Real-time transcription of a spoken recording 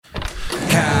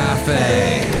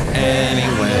cafe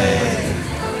anyway.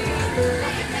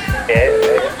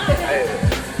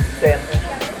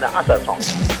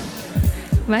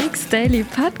 Mike's Daily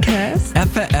Podcast.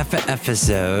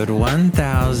 Episode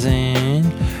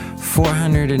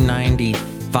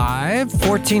 1495.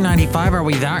 1495. Are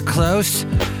we that close to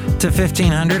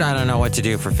 1500? I don't know what to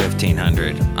do for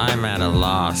 1500. I'm at a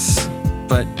loss.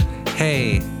 But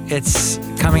hey, it's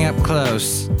coming up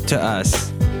close to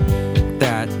us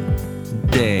that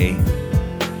day.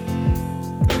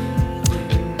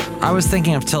 I was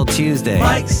thinking of Till Tuesday.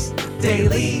 Mike's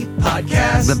Daily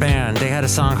Podcast. The band, they had a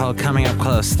song called Coming Up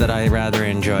Close that I rather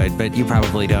enjoyed, but you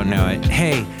probably don't know it.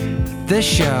 Hey, this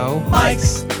show,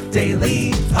 Mike's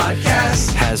Daily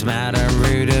Podcast, has Madame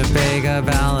Rutabaga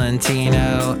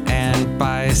Valentino and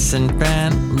Bison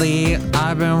Bentley.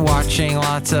 I've been watching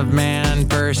lots of Man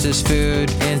vs. Food,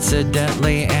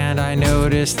 incidentally, and I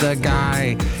noticed the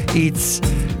guy eats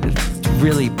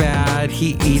really bad.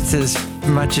 He eats as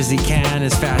much as he can,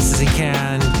 as fast as he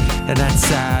can, and that's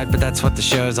sad, but that's what the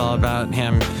show is all about,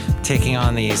 him taking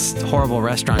on these horrible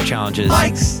restaurant challenges.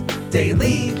 Mike's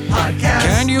Daily Podcast.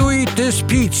 Can you eat this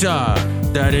pizza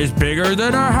that is bigger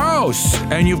than a house?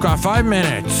 And you've got 5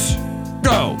 minutes.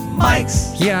 Go.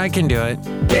 Mike's Yeah, I can do it.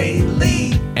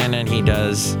 Daily And then he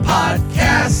does,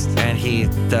 Podcast. and he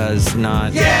does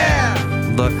not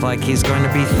look like he's going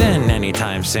to be thin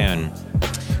anytime soon.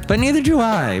 But neither do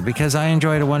I, because I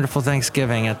enjoyed a wonderful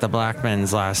Thanksgiving at the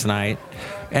Blackmans last night.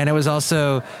 And it was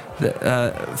also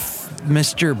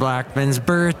Mr. Blackman's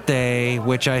birthday,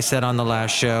 which I said on the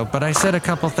last show. But I said a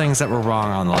couple things that were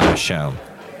wrong on the last show.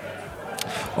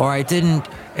 Or I didn't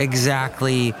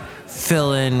exactly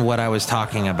fill in what I was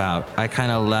talking about. I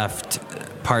kind of left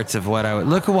parts of what I would...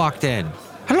 Look who walked in.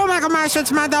 Hello, Michael Mash,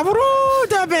 it's Madame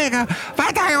Rutabaga.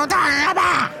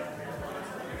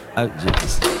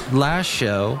 Last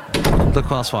show, look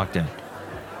who else walked in.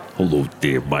 Hello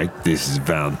there, Mike. This is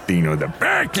Valentino, the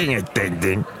parking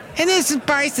attendant. And this is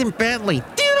Bison Bentley.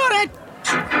 Do you know that?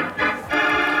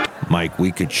 Mike,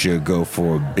 we could sure go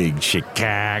for a big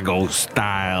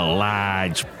Chicago-style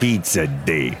large pizza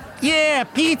day. Yeah,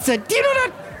 pizza. Do you know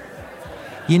that?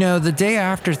 You know, the day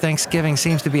after Thanksgiving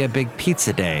seems to be a big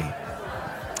pizza day.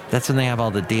 That's when they have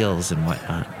all the deals and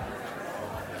whatnot.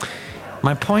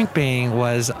 My point being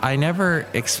was I never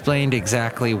explained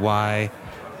exactly why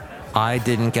I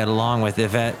didn't get along with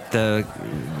Yvette, the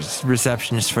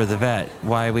receptionist for the vet,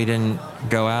 why we didn't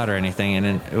go out or anything,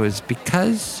 and it was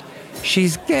because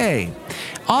she's gay.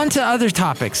 On to other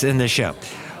topics in the show.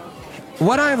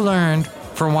 What I've learned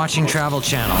from watching Travel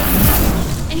Channel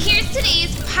And here's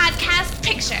today's podcast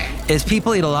picture. is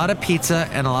people eat a lot of pizza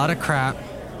and a lot of crap,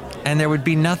 and there would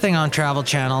be nothing on Travel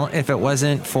Channel if it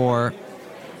wasn't for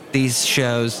these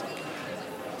shows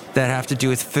that have to do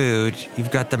with food.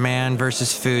 You've got the Man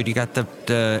versus Food. You got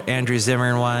the Andrew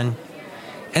Zimmern one.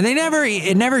 And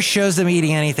it never shows them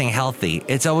eating anything healthy.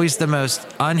 It's always the most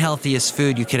unhealthiest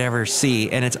food you could ever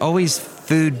see. And it's always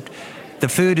food. The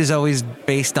food is always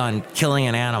based on killing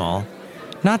an animal.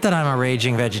 Not that I'm a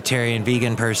raging vegetarian,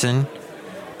 vegan person.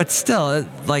 But still,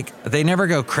 like, they never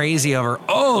go crazy over,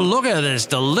 oh, look at this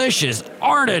delicious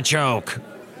artichoke.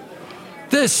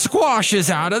 This squash is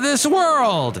out of this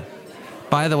world.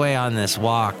 By the way, on this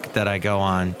walk that I go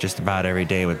on just about every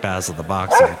day with Basil the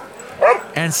Boxer,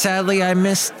 and sadly I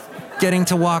missed getting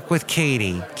to walk with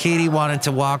Katie. Katie wanted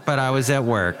to walk, but I was at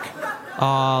work.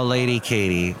 Oh, Lady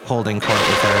Katie, holding court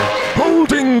with her.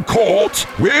 Holding court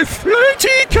with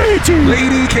Lady Katie.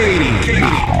 Lady Katie.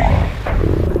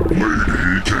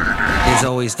 Is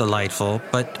always delightful,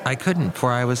 but I couldn't,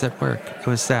 for I was at work. It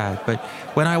was sad. But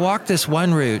when I walked this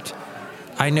one route,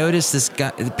 I noticed this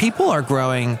guy. People are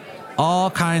growing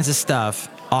all kinds of stuff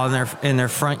in their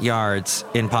front yards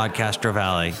in Podcastro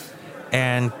Valley,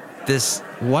 and this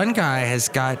one guy has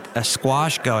got a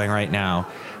squash going right now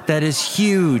that is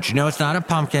huge. No, it's not a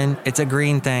pumpkin. It's a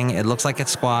green thing. It looks like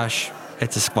it's squash.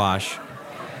 It's a squash,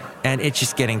 and it's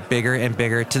just getting bigger and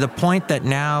bigger to the point that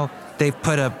now they've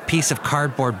put a piece of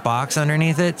cardboard box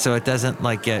underneath it so it doesn't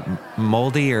like get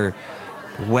moldy or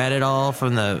wet at all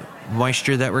from the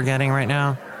moisture that we're getting right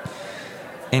now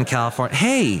in California.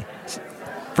 Hey,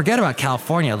 forget about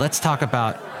California. Let's talk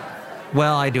about,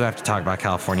 well, I do have to talk about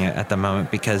California at the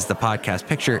moment because the podcast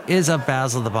picture is of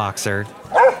Basil the Boxer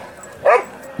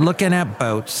looking at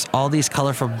boats, all these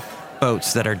colorful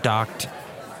boats that are docked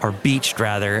or beached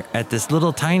rather at this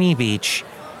little tiny beach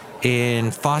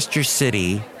in Foster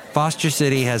City. Foster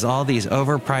City has all these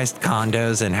overpriced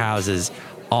condos and houses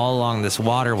all along this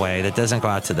waterway that doesn't go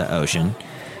out to the ocean.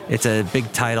 It's a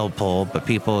big tidal pool, but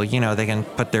people, you know, they can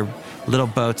put their little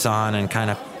boats on and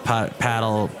kind of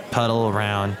puddle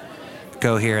around.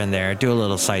 go here and there, do a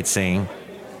little sightseeing.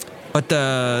 But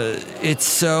it's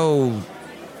so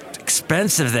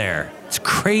expensive there. It's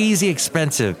crazy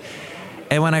expensive.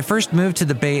 And when I first moved to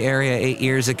the Bay Area 8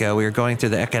 years ago, we were going through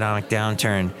the economic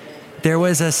downturn. There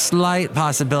was a slight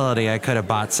possibility I could have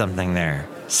bought something there.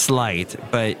 Slight,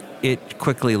 but it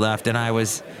quickly left. And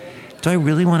do I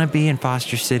really want to be in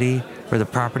Foster City where the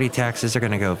property taxes are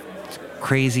going to go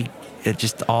crazy?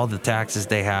 Just all the taxes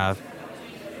they have.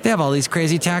 They have all these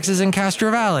crazy taxes in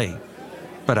Castro Valley.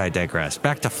 But I digress.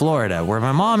 Back to Florida, where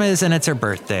my mom is, and it's her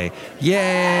birthday.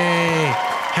 Yay!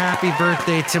 Happy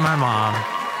birthday to my mom.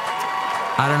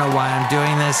 I don't know why I'm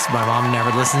doing this. My mom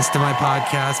never listens to my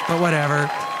podcast, but whatever.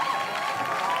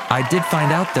 I did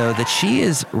find out, though, that she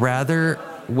is rather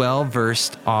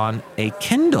well-versed on a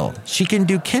Kindle. She can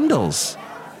do Kindles,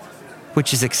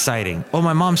 which is exciting. Oh,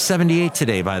 my mom's 78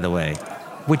 today, by the way,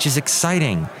 which is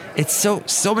exciting. It's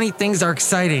so many things are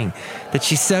exciting that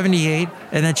she's 78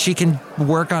 and that she can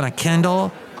work on a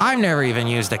Kindle. I've never even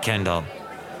used a Kindle,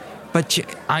 but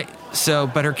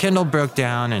her Kindle broke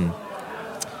down, and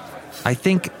I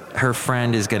think her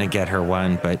friend is going to get her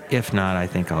one, but if not, I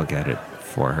think I'll get it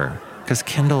for her. Because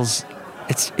Kindles,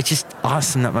 it's just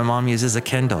awesome that my mom uses a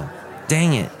Kindle.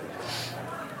 Dang it.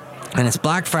 And it's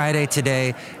Black Friday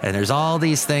today, and there's all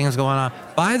these things going on.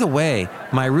 By the way,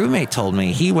 my roommate told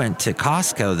me he went to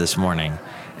Costco this morning,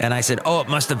 and I said, oh, it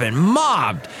must have been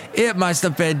mobbed. It must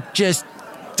have been just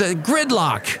the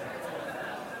gridlock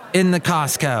in the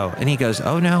Costco. And he goes,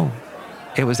 oh, no,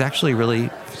 it was actually really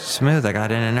smooth. I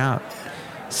got in and out.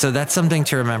 So that's something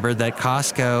to remember, that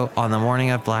Costco on the morning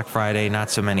of Black Friday, not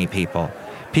so many people.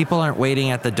 People aren't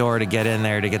waiting at the door to get in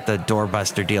there to get the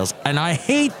doorbuster deals. And I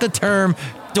hate the term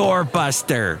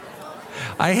doorbuster.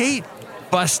 I hate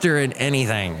Buster in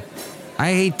anything.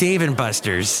 I hate Dave &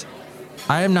 Buster's.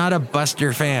 I am not a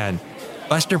Buster fan.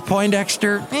 Buster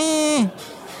Poindexter,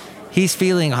 he's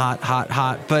feeling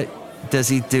hot, but does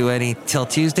he do any Till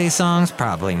Tuesday songs?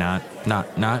 Probably not.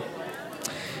 Not.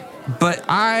 But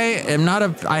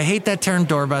I hate that term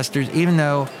doorbusters, even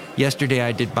though yesterday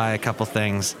I did buy a couple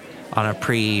things on a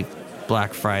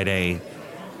pre-Black Friday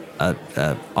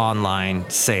online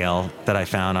sale that I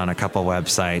found on a couple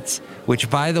websites, which,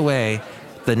 by the way,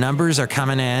 the numbers are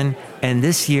coming in, and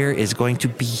this year is going to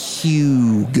be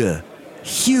huge.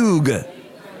 Hugo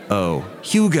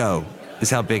is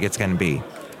how big it's going to be.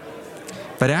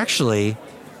 But actually,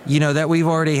 that we've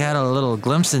already had a little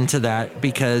glimpse into that,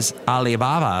 because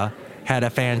Alibaba had a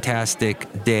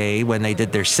fantastic day when they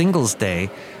did their Singles Day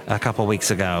a couple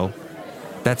weeks ago.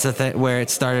 That's a thing where it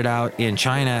started out in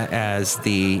China as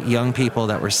the young people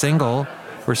that were single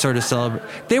were sort of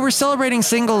they were celebrating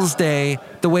Singles Day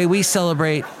the way we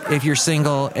celebrate if you're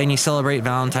single and you celebrate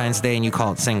Valentine's Day and you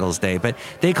call it Singles Day. But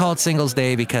they call it Singles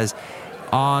Day because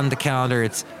on the calendar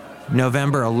it's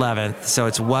November 11th, so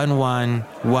it's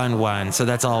 1111, so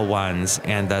that's all ones,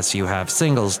 and thus you have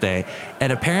Singles Day.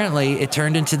 And apparently it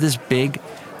turned into this big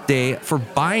day for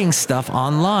buying stuff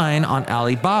online on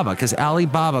Alibaba, because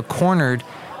Alibaba cornered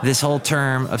this whole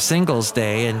term of Singles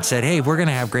Day and said, hey, we're going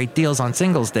to have great deals on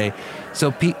Singles Day. So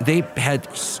they had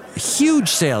huge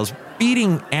sales,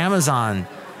 beating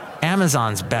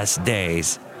Amazon's best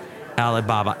days,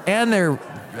 Alibaba, and their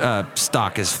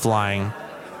stock is flying,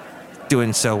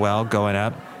 doing so well, going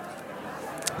up.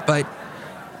 But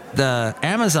the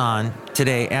Amazon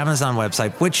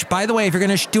website, which, by the way, if you're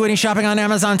going to do any shopping on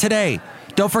Amazon today,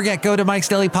 don't forget, go to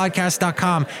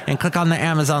mikesdailypodcast.com and click on the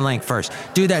Amazon link first.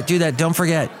 Do that. Don't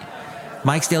forget,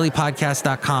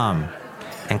 mikesdailypodcast.com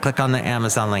and click on the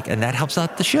Amazon link, and that helps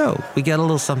out the show. We get a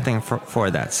little something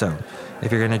for that. So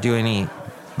if you're going to do any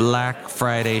Black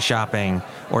Friday shopping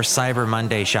or Cyber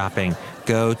Monday shopping,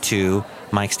 go to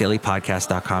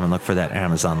mikesdailypodcast.com and look for that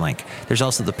Amazon link. There's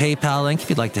also the PayPal link if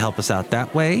you'd like to help us out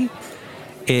that way.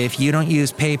 If you don't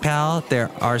use PayPal,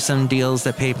 there are some deals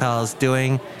that PayPal is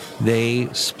doing.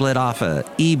 They split off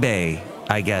eBay,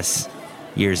 I guess,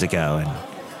 years ago, and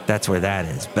that's where that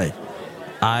is. But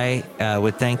I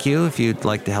would thank you if you'd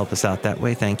like to help us out that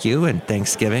way. Thank you, and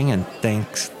Thanksgiving, and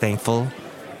thankful.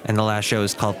 And the last show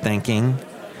is called Thanking.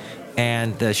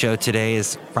 And the show today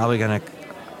is probably gonna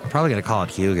call it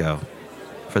Hugo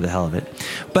for the hell of it.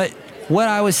 But what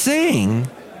I was saying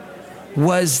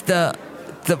was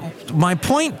my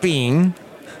point being,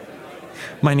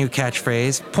 my new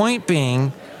catchphrase, point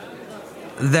being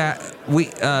that we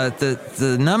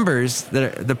the numbers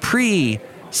that are the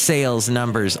pre-sales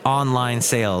numbers, online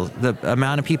sales, the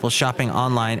amount of people shopping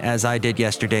online as I did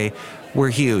yesterday were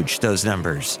huge, those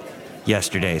numbers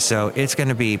yesterday. So it's going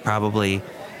to be probably,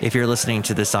 if you're listening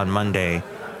to this on Monday,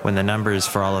 when the numbers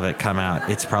for all of it come out,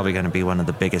 it's probably going to be one of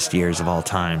the biggest years of all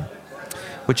time.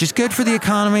 which is good for the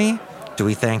economy. Do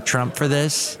we thank Trump for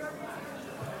this?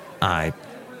 I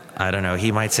don't know.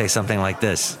 He might say something like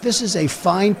this. This is a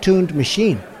fine-tuned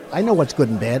machine. I know what's good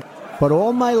and bad, but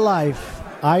all my life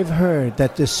I've heard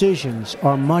that decisions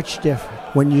are much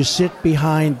different when you sit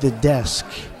behind the desk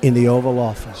in the Oval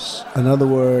Office. In other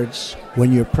words,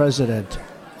 when you're president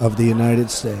of the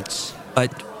United States.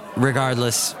 But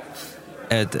regardless,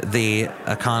 the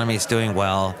economy is doing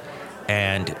well,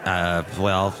 and,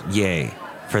 yay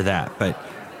for that. But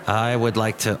I would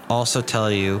like to also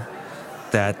tell you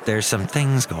that there's some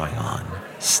things going on,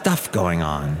 stuff going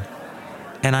on,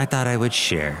 and I thought I would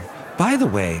share. By the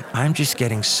way, I'm just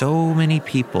getting so many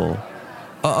people.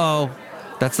 Uh-oh,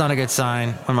 that's not a good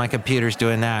sign when my computer's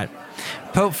doing that.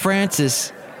 Pope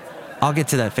Francis, I'll get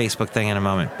to that Facebook thing in a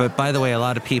moment. But by the way, a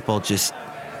lot of people just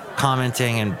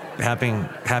commenting and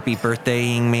happy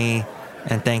birthdaying me,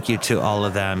 and thank you to all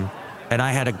of them. And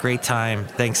I had a great time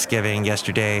Thanksgiving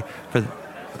yesterday.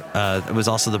 It was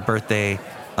also the birthday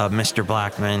of Mr.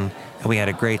 Blackman, and we had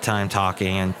a great time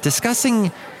talking and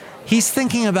discussing. He's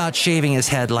thinking about shaving his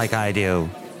head like I do,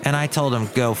 and I told him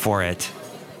go for it.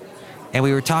 And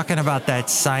we were talking about that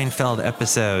Seinfeld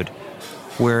episode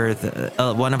where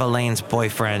one of Elaine's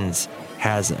boyfriends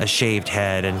has a shaved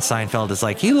head, and Seinfeld is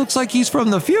like, he looks like he's from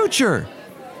the future.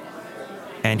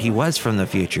 And he was from the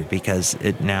future, because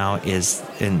it now is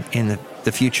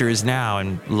the future is now,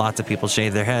 and lots of people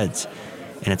shave their heads,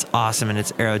 and it's awesome, and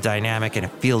it's aerodynamic, and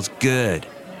it feels good.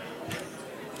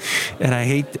 And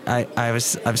I'm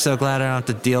so glad I don't have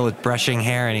to deal with brushing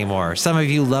hair anymore. Some of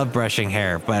you love brushing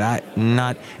hair, but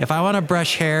if I want to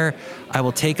brush hair, I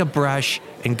will take a brush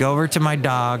and go over to my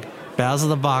dog, Basil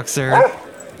the Boxer,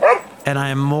 and I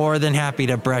am more than happy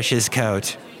to brush his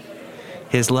coat,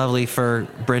 his lovely fur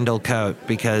brindle coat,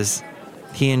 because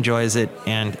he enjoys it,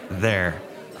 and there.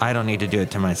 I don't need to do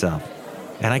it to myself.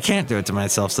 And I can't do it to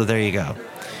myself, so there you go.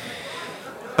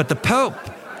 But the Pope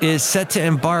is set to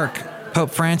embark,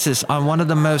 Pope Francis, on one of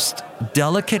the most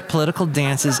delicate political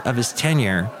dances of his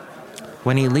tenure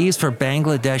when he leaves for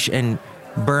Bangladesh and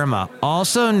Burma,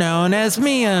 also known as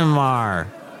Myanmar.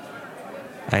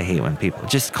 I hate when people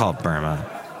just call it Burma.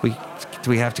 Do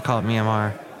we have to call it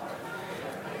Myanmar?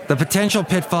 The potential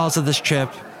pitfalls of this trip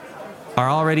are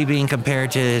already being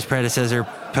compared to his predecessor,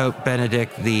 Pope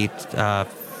Benedict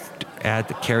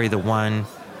carry the one,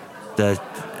 the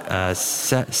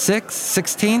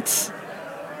 16th?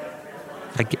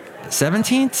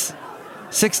 17th?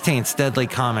 16th deadly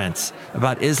comments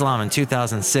about Islam in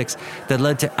 2006 that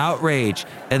led to outrage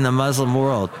in the Muslim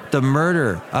world, the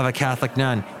murder of a Catholic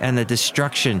nun, and the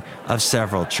destruction of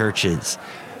several churches.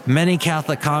 Many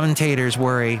Catholic commentators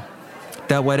worry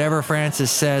that whatever Francis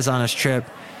says on his trip,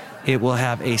 it will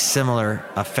have a similar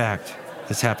effect.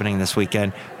 That's happening this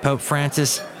weekend. Pope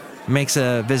Francis makes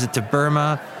a visit to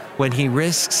Burma when he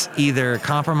risks either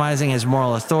compromising his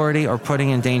moral authority or putting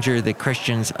in danger the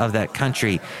Christians of that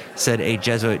country, said a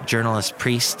Jesuit journalist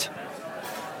priest.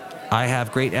 I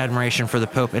have great admiration for the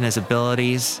Pope and his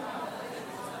abilities.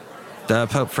 The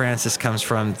Pope Francis comes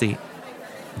from the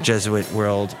Jesuit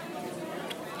world.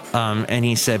 And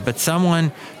he said, but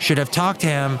someone should have talked to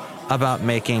him about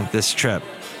making this trip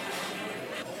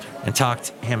and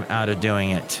talked him out of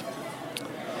doing it.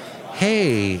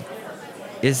 Hey,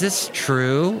 is this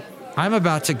true? I'm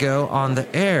about to go on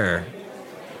the air.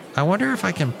 I wonder if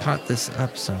I can pot this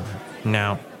up somewhere.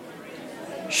 No.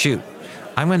 Shoot.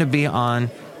 I'm going to be on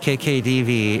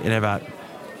KKDV in about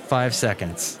 5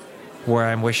 seconds, where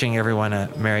I'm wishing everyone a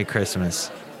Merry Christmas.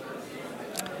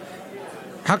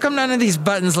 How come none of these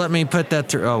buttons let me put that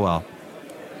through? Oh,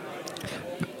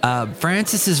 well.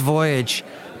 Francis's voyage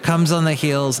comes on the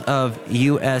heels of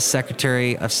U.S.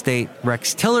 Secretary of State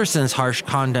Rex Tillerson's harsh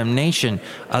condemnation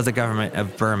of the government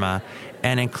of Burma,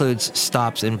 and includes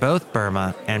stops in both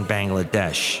Burma and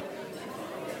Bangladesh.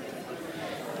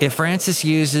 If Francis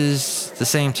uses the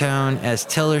same tone as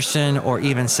Tillerson, or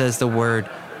even says the word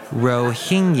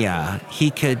Rohingya, he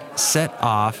could set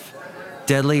off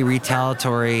deadly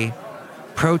retaliatory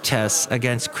protests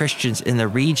against Christians in the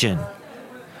region.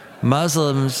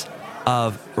 Muslims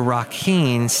of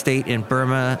Rakhine State in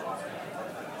Burma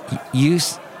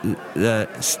use the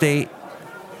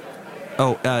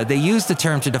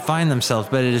term to define themselves,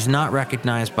 but it is not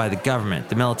recognized by the government,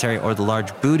 the military, or the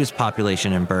large Buddhist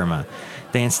population in Burma.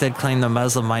 They instead claim the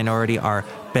Muslim minority are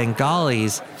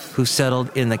Bengalis who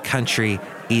settled in the country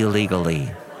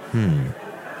illegally.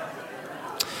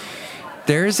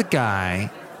 There's a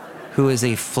guy who is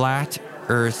a flat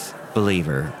earth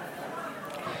believer,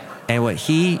 and what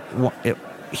he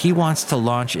wants to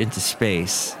launch into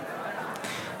space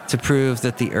to prove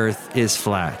that the earth is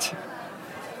flat.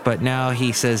 But now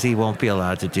he says he won't be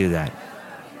allowed to do that.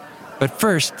 But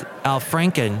first, Al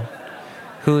Franken,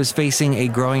 who is facing a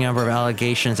growing number of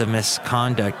allegations of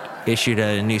misconduct, issued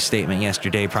a new statement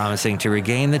yesterday promising to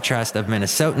regain the trust of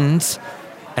Minnesotans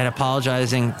and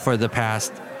apologizing for the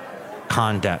past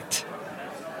conduct.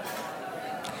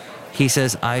 He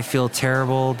says, I feel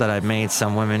terrible that I've made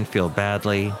some women feel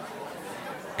badly,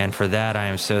 and for that I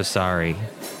am so sorry.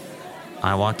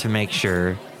 I want to make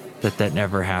sure that that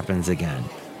never happens again,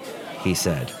 he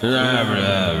said.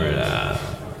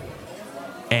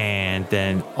 And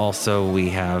then also we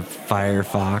have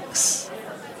Firefox,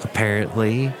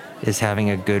 apparently, is having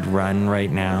a good run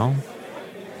right now,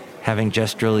 having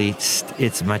just released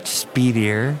its much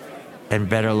speedier and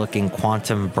better looking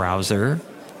Quantum browser.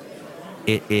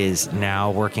 It is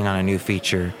now working on a new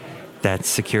feature that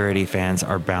security fans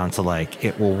are bound to like.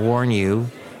 It will warn you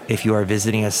if you are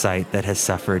visiting a site that has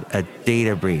suffered a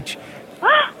data breach.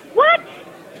 What?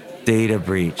 Data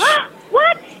breach.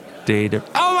 What? Data.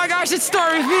 Oh my gosh, it's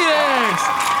Stormy Phoenix!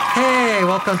 Hey,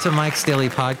 welcome to Mike's Daily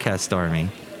Podcast, Stormy.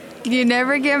 You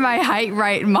never get my height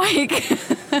right, Mike.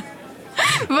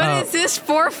 But is this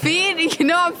 4 feet? You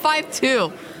know I'm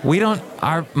 5'2". We don't,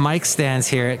 our mic stands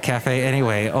here at Cafe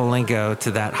Anyway only go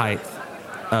to that height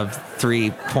of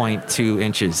 3.2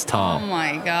 inches tall. Oh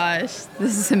my gosh,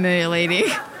 this is humiliating.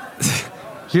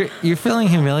 You're feeling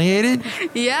humiliated?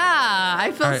 Yeah,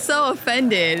 I feel so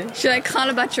offended. Should I clown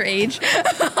about your age?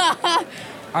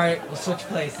 All right, we'll switch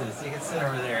places. You can sit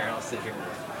over there and I'll sit here.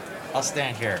 I'll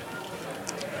stand here.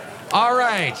 All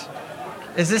right.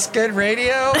 Is this good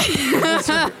radio?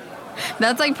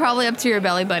 That's like probably up to your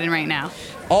belly button right now.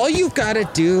 All you've got to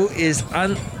do is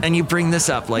and you bring this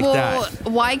up like that.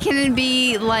 Why can't it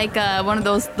be like one of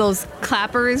those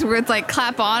clappers where it's like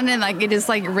clap on and like it just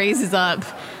like raises up?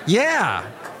 Yeah.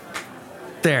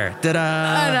 There. Ta-da.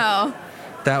 I know.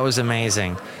 That was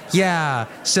amazing. Yeah.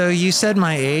 So you said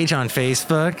my age on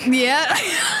Facebook. Yeah.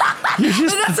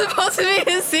 Was that supposed to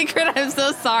be a secret? I'm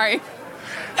so sorry.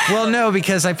 Well, no,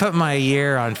 because I put my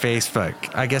year on Facebook.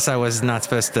 I guess I was not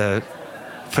supposed to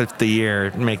put the year,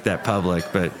 make that public,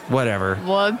 but whatever.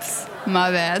 Whoops.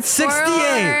 My bad.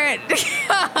 68.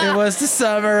 It was the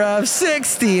summer of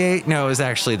 68. No, it was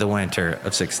actually the winter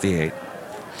of 68.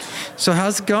 So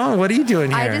how's it going? What are you doing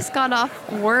here? I just got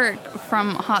off work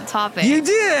from Hot Topic. You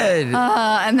did?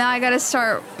 And now I got to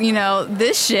start,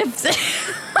 this shift.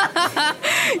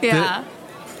 Yeah.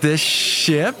 This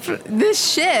shift?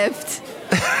 This shift.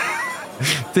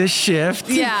 This shift?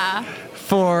 Yeah.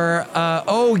 For,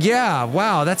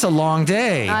 wow, that's a long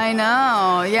day. I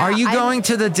know. Yeah. Are you going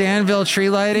to the Danville tree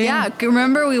lighting? Yeah.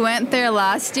 Remember we went there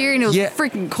last year and it was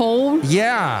freaking cold?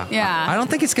 Yeah. Yeah. I don't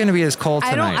think it's going to be as cold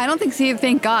tonight. I don't think so.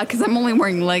 Thank God, because I'm only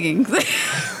wearing leggings.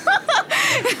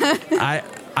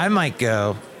 I might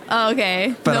go. Oh,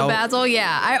 okay. But no Basil?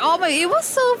 Yeah. It was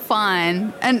so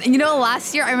fun. And,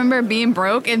 last year I remember being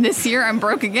broke, and this year I'm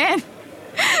broke again.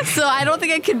 So I don't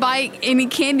think I could buy any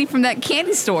candy from that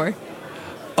candy store.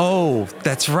 Oh,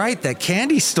 that's right. That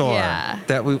candy store. Yeah.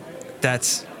 But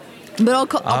I'll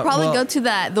probably go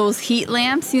to those heat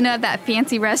lamps, at that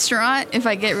fancy restaurant if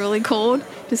I get really cold,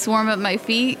 just warm up my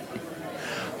feet.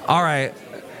 All right.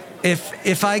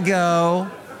 If I go,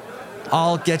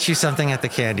 I'll get you something at the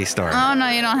candy store. Oh, no,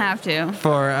 you don't have to.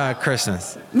 For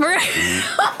Christmas.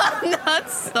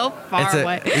 That's so far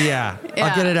away. Yeah.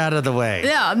 I'll get it out of the way.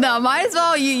 Yeah, no, might as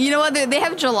well. You know what? They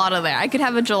have gelato there. I could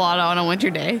have a gelato on a winter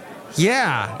day.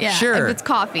 Yeah, sure. If it's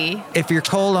coffee. If you're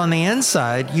cold on the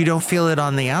inside, you don't feel it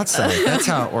on the outside. That's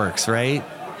how it works, right?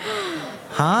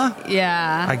 Huh?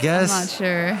 Yeah. I guess. I'm not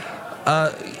sure.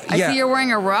 I see you're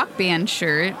wearing a Rock Band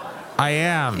shirt. I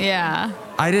am. Yeah.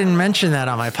 I didn't mention that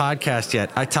on my podcast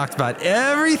yet. I talked about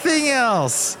everything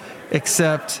else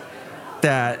except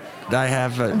that I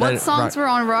have... What songs were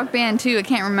on Rock Band 2? I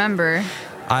can't remember.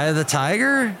 Eye of the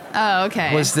Tiger? Oh,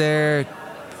 okay. Was there...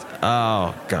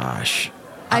 Oh, gosh.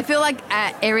 I feel like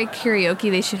at Eric Karaoke,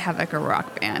 they should have like a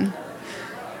rock band.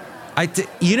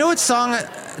 You know what song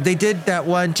they did that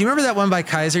one? Do you remember that one by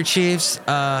Kaiser Chiefs?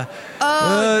 Yes.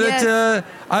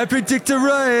 I predict a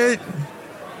riot.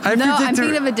 I'm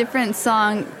thinking of a different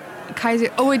song. Kaiser.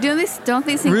 Oh wait, don't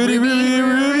they sing Rudy, Rudy?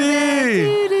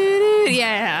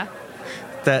 Yeah.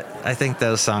 I think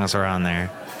those songs were on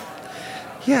there.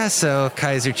 Yeah. So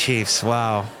Kaiser Chiefs.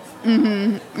 Wow.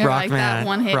 Mm-hmm. Rock like that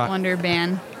one-hit wonder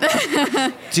band.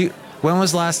 When was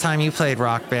the last time you played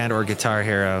Rock Band or Guitar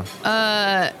Hero?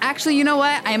 Actually, you know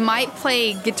what? I might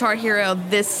play Guitar Hero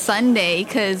this Sunday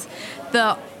because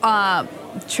the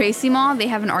Tracy Mall, they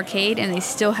have an arcade and they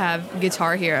still have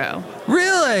Guitar Hero.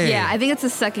 Really? Yeah, I think it's the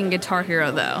second Guitar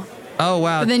Hero though. Oh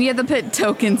wow. But then you have to put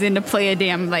tokens in to play a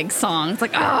damn like song. It's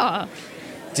like, ah.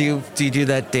 Do you do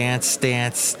that dance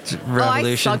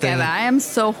revolution I suck thing? at that. I am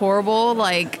so horrible.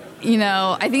 Like,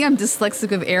 I think I'm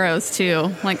dyslexic with arrows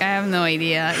too. Like, I have no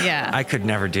idea. Yeah. I could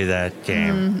never do that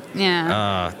game.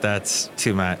 Yeah. Oh, that's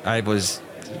too much. I was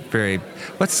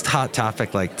what's hot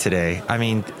topic like today? I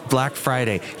mean, Black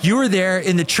Friday. You were there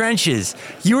in the trenches.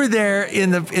 You were there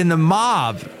in the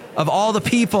mob of all the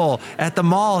people at the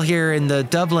mall here in the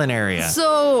Dublin area.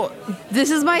 So this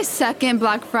is my second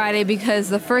Black Friday because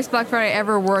the first Black Friday I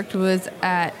ever worked was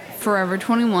at Forever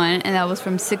 21, and that was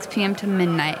from 6 p.m. to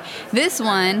midnight. This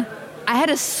one, I had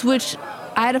to switch.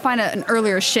 I had to find an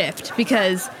earlier shift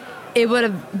because it would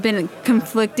have been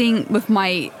conflicting with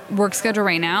my work schedule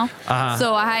right now. Uh-huh.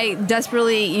 So I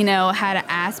desperately, had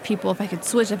to ask people if I could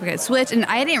switch, And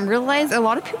I didn't realize a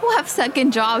lot of people have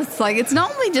second jobs. Like, it's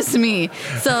not only just me.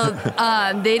 So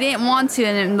they didn't want to,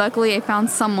 and luckily I found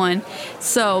someone.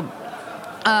 So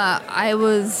I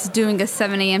was doing a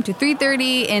 7 a.m. to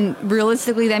 3:30, and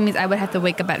realistically that means I would have to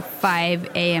wake up at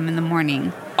 5 a.m. in the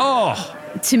morning. Oh!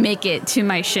 To make it to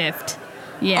my shift.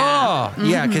 Yeah. Oh!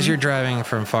 Yeah, because you're driving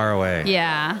from far away.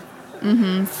 Yeah.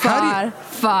 Mm-hmm. Far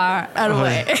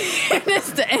away.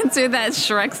 Just to answer that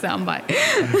Shrek soundbite.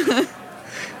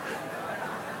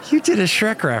 You did a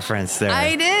Shrek reference there.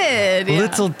 I did. Yeah.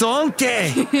 Little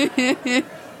donkey!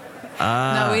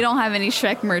 No, we don't have any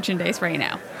Shrek merchandise right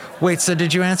now. Wait, so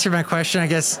did you answer my question? I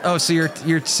guess. Oh, so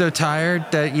you're so tired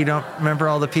that you don't remember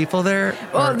all the people there?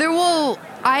 Well,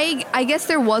 I guess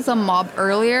there was a mob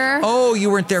earlier. Oh,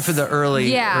 you weren't there for the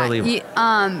early.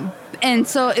 And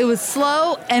so it was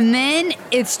slow, and then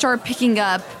it started picking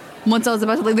up once I was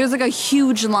about to leave. There's like a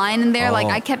huge line in there. Oh. Like,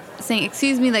 I kept saying,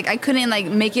 excuse me. Like, I couldn't like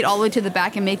make it all the way to the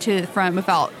back and make it to the front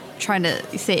without trying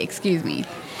to say excuse me.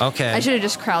 Okay. I should have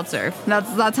just crowd surfed.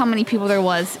 That's how many people there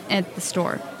was at the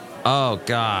store. Oh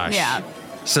gosh. Yeah.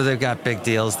 So they've got big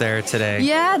deals there today.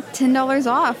 Yeah,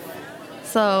 $10 off.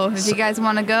 So if you guys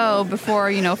want to go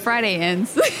before, Friday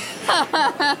ends.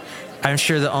 I'm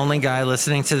sure the only guy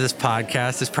listening to this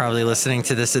podcast is probably listening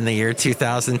to this in the year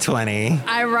 2020.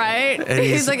 Right? And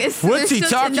He's like, what's he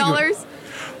talking about? $10?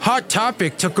 Hot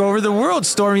Topic took over the world.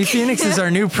 Stormy Phoenix is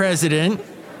our new president.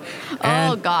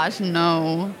 Oh gosh,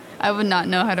 no. I would not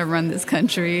know how to run this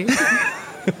country.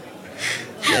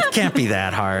 It can't be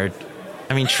that hard.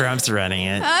 I mean, Trump's running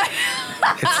it.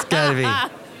 It's gotta be.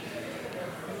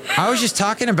 I was just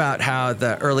talking about how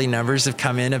the early numbers have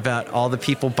come in about all the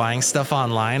people buying stuff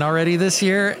online already this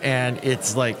year, and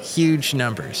it's like huge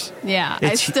numbers. Yeah,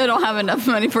 I still don't have enough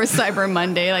money for Cyber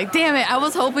Monday. Like, damn it, I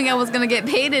was hoping I was going to get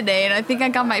paid today, and I think I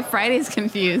got my Fridays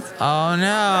confused. Oh,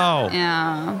 no.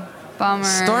 Yeah, bummer.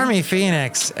 Stormy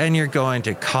Phoenix, and you're going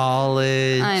to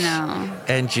college. I know.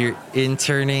 And you're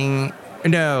interning.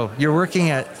 No, you're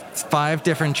working at 5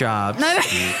 different jobs.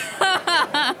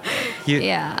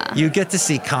 Yeah. You get to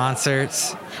see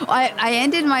concerts. I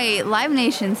ended my Live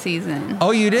Nation season. Oh,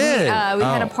 you did? We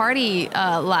had a party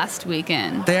last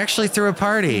weekend. They actually threw a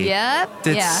party. Yep.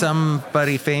 Did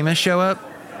somebody famous show up?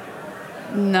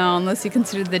 No, unless you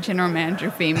consider the general manager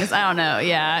famous. I don't know.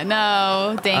 Yeah.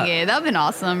 No. Dang it. That would have been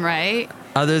awesome, right?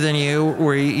 Other than you,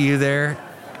 were you there?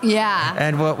 Yeah.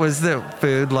 And what was the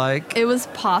food like? It was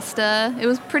pasta. It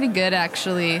was pretty good,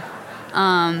 actually.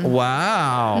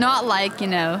 Wow. Not like,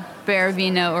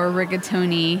 Baravino or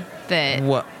rigatoni, but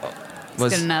What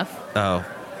was good enough. Oh.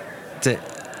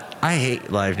 I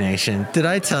hate Live Nation. Did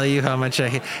I tell you how much I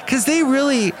hate? Because they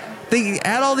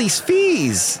add all these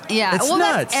fees. Yeah, it's well,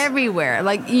 nuts. that's everywhere.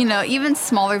 Like, even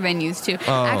smaller venues too.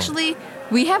 Oh. Actually,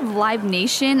 we have Live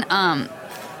Nation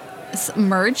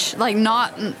merch. Like,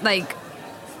 not like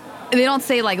they don't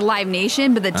say like Live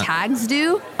Nation, but the tags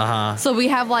do. So we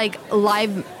have like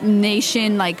Live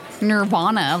Nation, like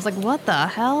Nirvana. I was like, what the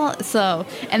hell? So,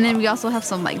 and then we also have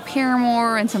some like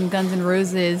Paramore and some Guns N'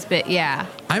 Roses. But yeah,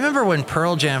 I remember when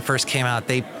Pearl Jam first came out,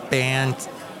 they banned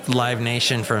Live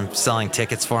Nation from selling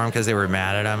tickets for them because they were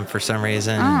mad at them for some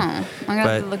reason. oh, I'm gonna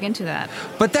have to look into that.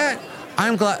 But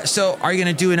I'm glad. So, are you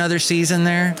going to do another season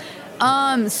there?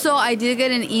 So I did get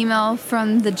an email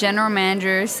from the general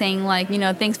manager saying like,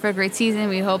 thanks for a great season.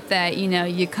 We hope that,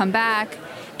 you come back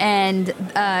and,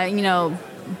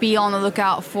 be on the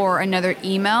lookout for another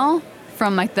email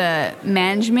from like the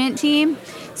management team.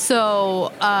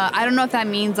 So I don't know if that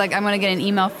means like I'm going to get an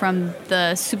email from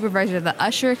the supervisor of the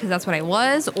usher, because that's what I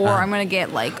was, or I'm going to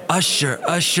get like Usher.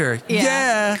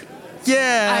 Yeah.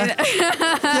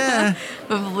 Yeah.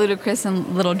 with Ludacris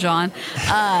and Little John.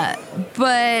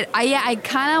 But I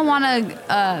kind of want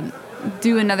to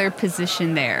do another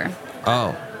position there.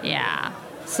 Oh. Yeah.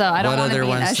 So I don't What want to other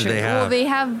be an ones do usher. they Well, have? they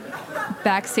have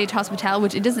backstage hospitality,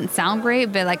 which it doesn't sound great,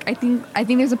 but like I think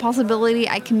there's a possibility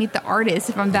I can meet the artist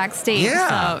if I'm backstage.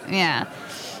 Yeah. So yeah,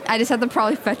 I just have to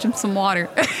probably fetch him some water.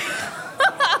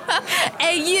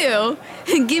 Hey, you,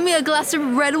 give me a glass of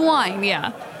red wine.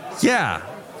 Yeah. Yeah,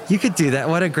 you could do that.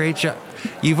 What a great job.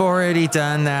 You've already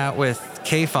done that with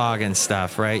K-Fog and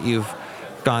stuff, right? You've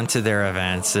gone to their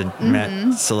events and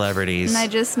met celebrities. And I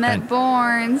just met And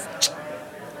Borns.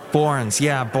 Borns,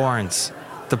 yeah, Borns.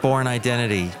 The Bourne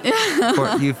Identity.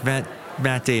 You've met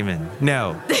Matt Damon.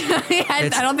 No. I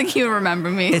don't think he would remember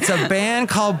me. It's a band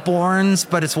called Borns,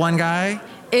 but it's one guy.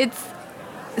 It's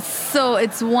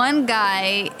one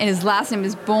guy, and his last name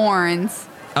is Borns,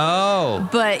 Oh,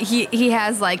 but he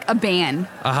has like a band.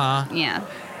 uh-huh. Yeah.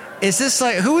 Is this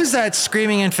like, who is that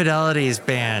Screaming Infidelities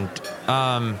band?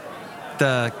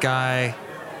 The guy,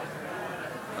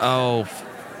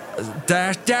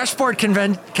 Dashboard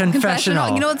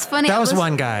Confessional. You know what's funny? That was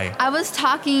one guy. I was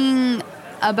talking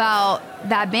about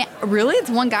that band. Really,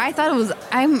 it's one guy. I thought it was.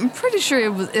 I'm pretty sure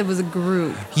it was a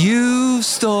group. You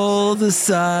stole the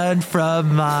sun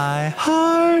from my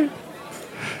heart.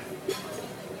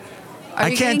 Are I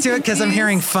you can't do getting it because I'm confused?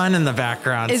 hearing fun in the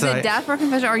background. Is it Death for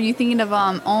Confession? Or are you thinking of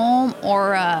Ohm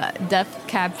or Death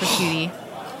Cab for Cutie?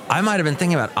 I might have been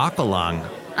thinking about Aqualung.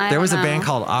 I There don't was a know. band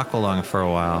called Aqualung for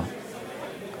a while.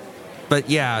 But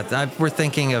yeah, we're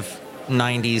thinking of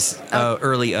 90s,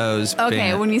 early O's. Okay,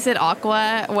 band. when you said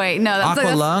Aqua, wait, no, that's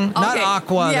Aqualung? Not okay.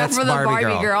 Aqua, Yeah, that's for the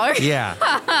Barbie girl.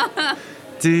 Yeah.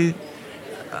 Dude.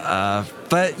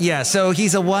 But yeah, so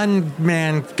he's a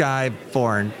one-man guy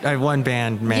born, one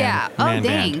band man. Yeah. Oh, man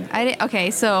dang. band.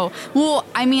 Okay. So, well,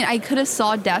 I mean, I could have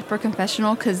saw Death for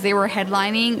Confessional because they were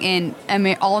headlining, and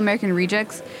All American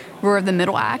Rejects were the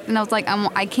middle act, and I was like,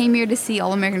 I came here to see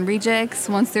All American Rejects.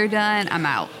 Once they're done, I'm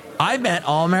out. I met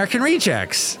All American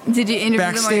Rejects. Did you interview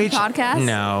Backstage? them on your podcast?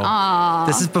 No. Aw.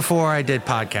 This is before I did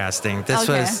podcasting. This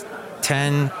Okay. was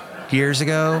 10 years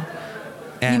ago.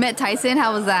 And You met Tyson.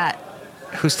 How was that?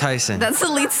 who's Tyson? That's the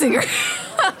lead singer.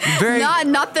 Very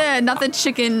not the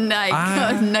chicken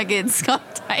nuggets.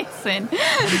 Scott Tyson.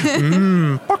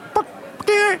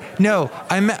 No,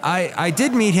 I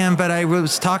did meet him, but I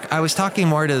was talking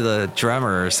more to the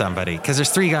drummer or somebody because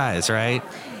there's three guys, right?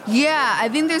 Yeah, I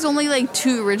think there's only like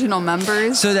 2 original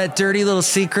members. So that dirty little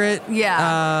secret.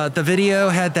 Yeah. The video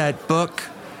had that book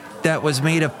that was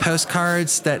made of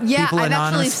postcards that Yeah, people I've actually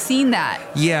anonymous. seen that.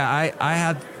 Yeah, I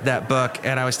had that book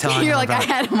and I was telling You're him like, about. I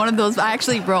had one of those. I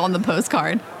actually wrote on the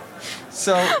postcard.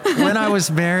 So when I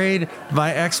was married,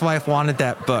 my ex-wife wanted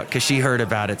that book because she heard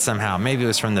about it somehow. Maybe it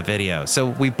was from the video. So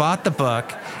we bought the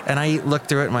book and I looked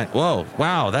through it and went, whoa,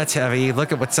 wow, that's heavy.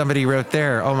 Look at what somebody wrote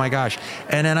there. Oh my gosh.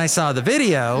 And then I saw the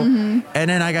video and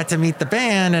then I got to meet the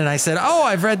band and I said, oh,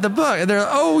 I've read the book. And they're like,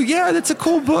 oh yeah, that's a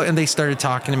cool book. And they started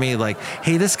talking to me like,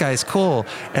 hey, this guy's cool.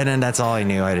 And then that's all I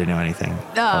knew. I didn't know anything.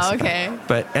 else about okay.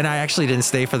 it. And I actually didn't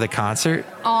stay for the concert.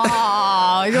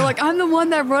 Oh, you're like, I'm the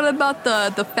one that wrote about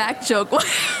the fact joke on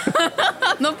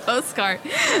the postcard.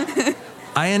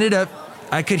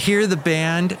 I could hear the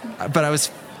band, but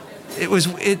it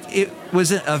was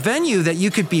a venue that you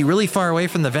could be really far away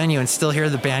from the venue and still hear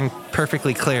the band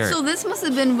perfectly clear. So this must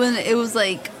have been when it was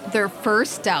like their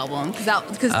first album, because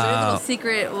Dirty Little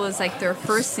Secret was like their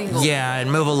first single. Yeah,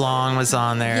 and Move Along was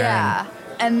on there. Yeah.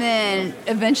 And then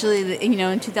eventually,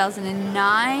 in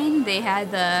 2009, they had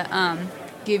the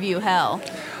Give You Hell.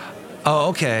 Oh,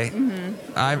 okay.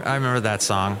 I remember that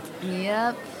song.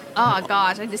 Yep. Oh,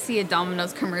 gosh. I just see a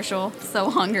Domino's commercial. So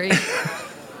hungry.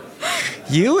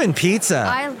 You and pizza.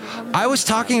 I was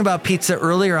talking about pizza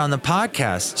earlier on the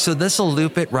podcast, so this will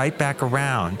loop it right back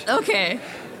around. Okay.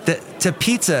 To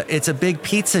pizza, it's a big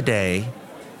pizza day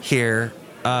here.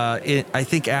 I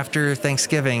think after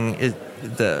Thanksgiving,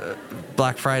 the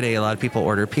Black Friday, a lot of people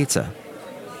order pizza.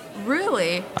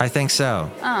 Really? I think so.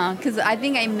 Because I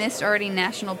think I missed already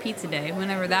National Pizza Day,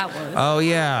 whenever that was. Oh,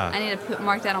 yeah. I need to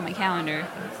mark that on my calendar.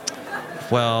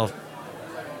 Well,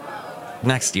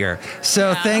 next year.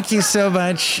 So Yeah. thank you so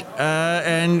much.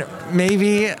 And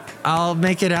maybe I'll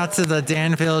make it out to the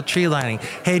Danville tree lighting.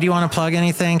 Hey, do you want to plug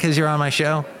anything because you're on my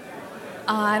show?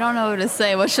 I don't know what to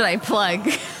say. What should I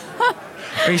plug?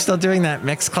 Are you still doing that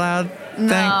Mixcloud thing?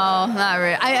 No, not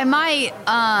really. I might,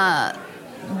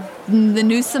 the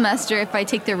new semester, if I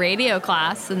take the radio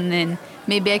class, and then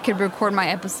maybe I could record my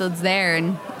episodes there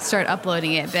and start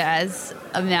uploading it. But as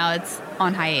of now, it's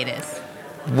on hiatus.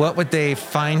 What would they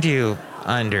find you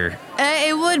under?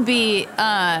 It would be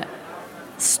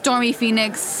Stormy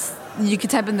Phoenix. You could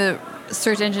type in the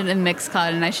search engine in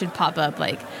Mixcloud, and I should pop up.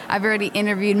 Like, I've already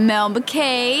interviewed Mel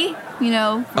McKay. you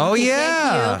know. from Oh, Thank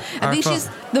yeah. You. I think she's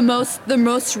the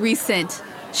most recent.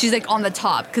 She's like on the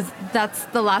top because that's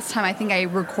the last time I think I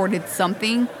recorded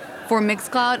something for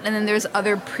Mixcloud. And then there's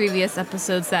other previous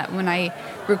episodes that when I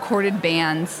recorded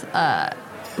bands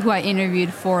who I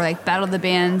interviewed for like Battle of the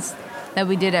Bands that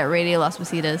we did at Radio Las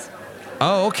Positas.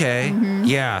 Oh, okay.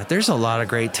 Yeah, there's a lot of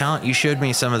great talent. You showed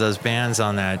me some of those bands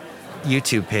on that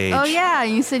YouTube page. Oh yeah,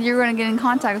 you said you were gonna get in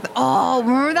contact with. Oh,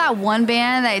 remember that one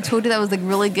band that I told you that was like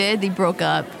really good? They broke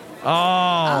up. Oh.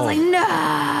 I was like,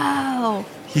 no.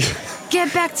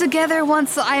 Get back together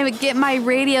once I get my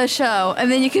radio show,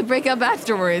 and then you can break up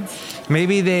afterwards.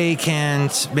 Maybe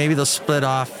they'll split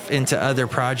off into other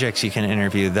projects. You can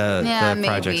interview the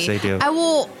projects they do. I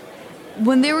will.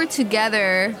 When they were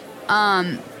together,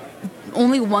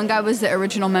 only one guy was the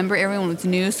original member. Everyone was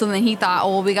new. So then he thought, oh,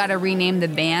 well, we got to rename the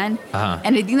band.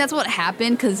 And I think that's what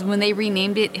happened because when they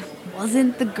renamed it, it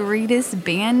wasn't the greatest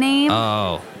band name.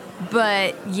 Oh.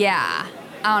 But yeah,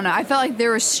 I don't know. I felt like they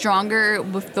were stronger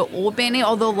with the old band name,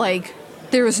 although like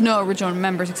there was no original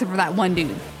members except for that one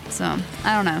dude. So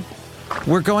I don't know.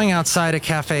 We're going outside a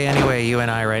cafe anyway, you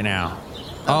and I right now. Okay.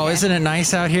 Oh, isn't it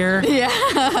nice out here?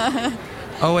 Yeah.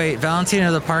 Oh, wait.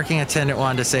 Valentina, the parking attendant,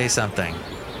 wanted to say something.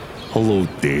 Hello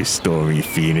there, Stormy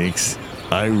Phoenix.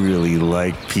 I really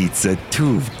like pizza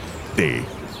too, there.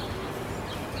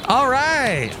 All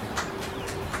right.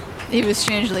 He was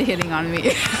strangely hitting on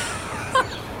me.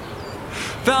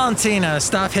 Valentina,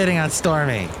 stop hitting on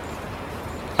Stormy.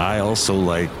 I also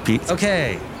like pizza.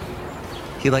 Okay.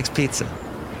 He likes pizza.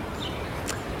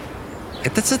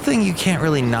 That's a thing you can't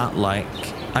really not like.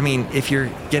 I mean, if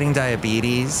you're getting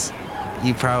diabetes,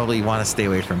 you probably want to stay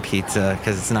away from pizza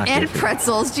because it's not and good for you.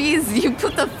 pretzels. Jeez, you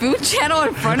put the food channel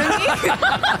in front of me?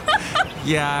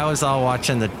 Yeah, I was all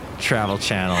watching the Travel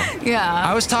Channel. Yeah.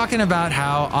 I was talking about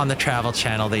how on the Travel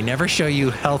Channel they never show you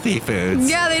healthy foods.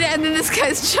 Yeah, they did. And then this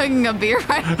guy's chugging a beer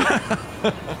right now.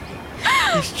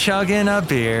 He's chugging a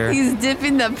beer. He's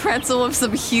dipping the pretzel with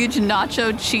some huge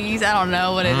nacho cheese. I don't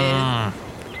know what it is.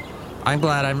 I'm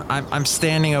glad I'm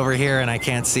standing over here and I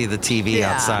can't see the TV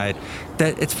Yeah. outside.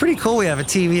 That it's pretty cool we have a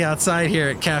TV outside here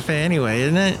at Cafe anyway,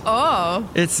 isn't it? Oh.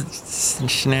 It's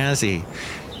snazzy.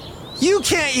 You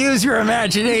can't use your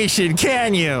imagination,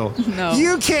 can you? No.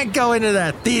 You can't go into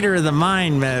that theater of the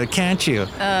mind mode, can't you?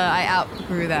 I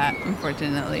outgrew that,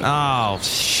 unfortunately. Oh,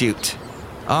 shoot.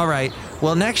 All right.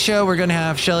 Well, next show we're going to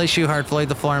have Shelley Shuhart, Floyd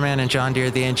the Floorman, and John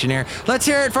Deere the Engineer. Let's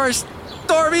hear it for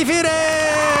Stormy Phoenix!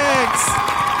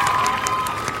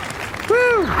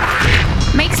 Woo!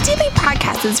 Mike's Daily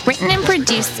Podcast is written and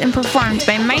produced and performed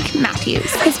by Mike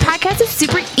Matthews. His podcast is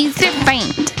super easy to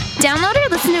find. Download or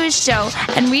listen to his show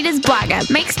and read his blog at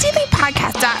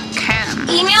mikesdailypodcast.com.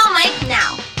 Email Mike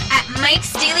now at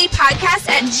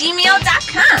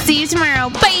mikesdailypodcast@gmail.com. See you tomorrow.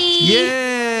 Bye!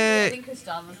 Yay! I think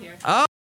Christoph was here. Oh.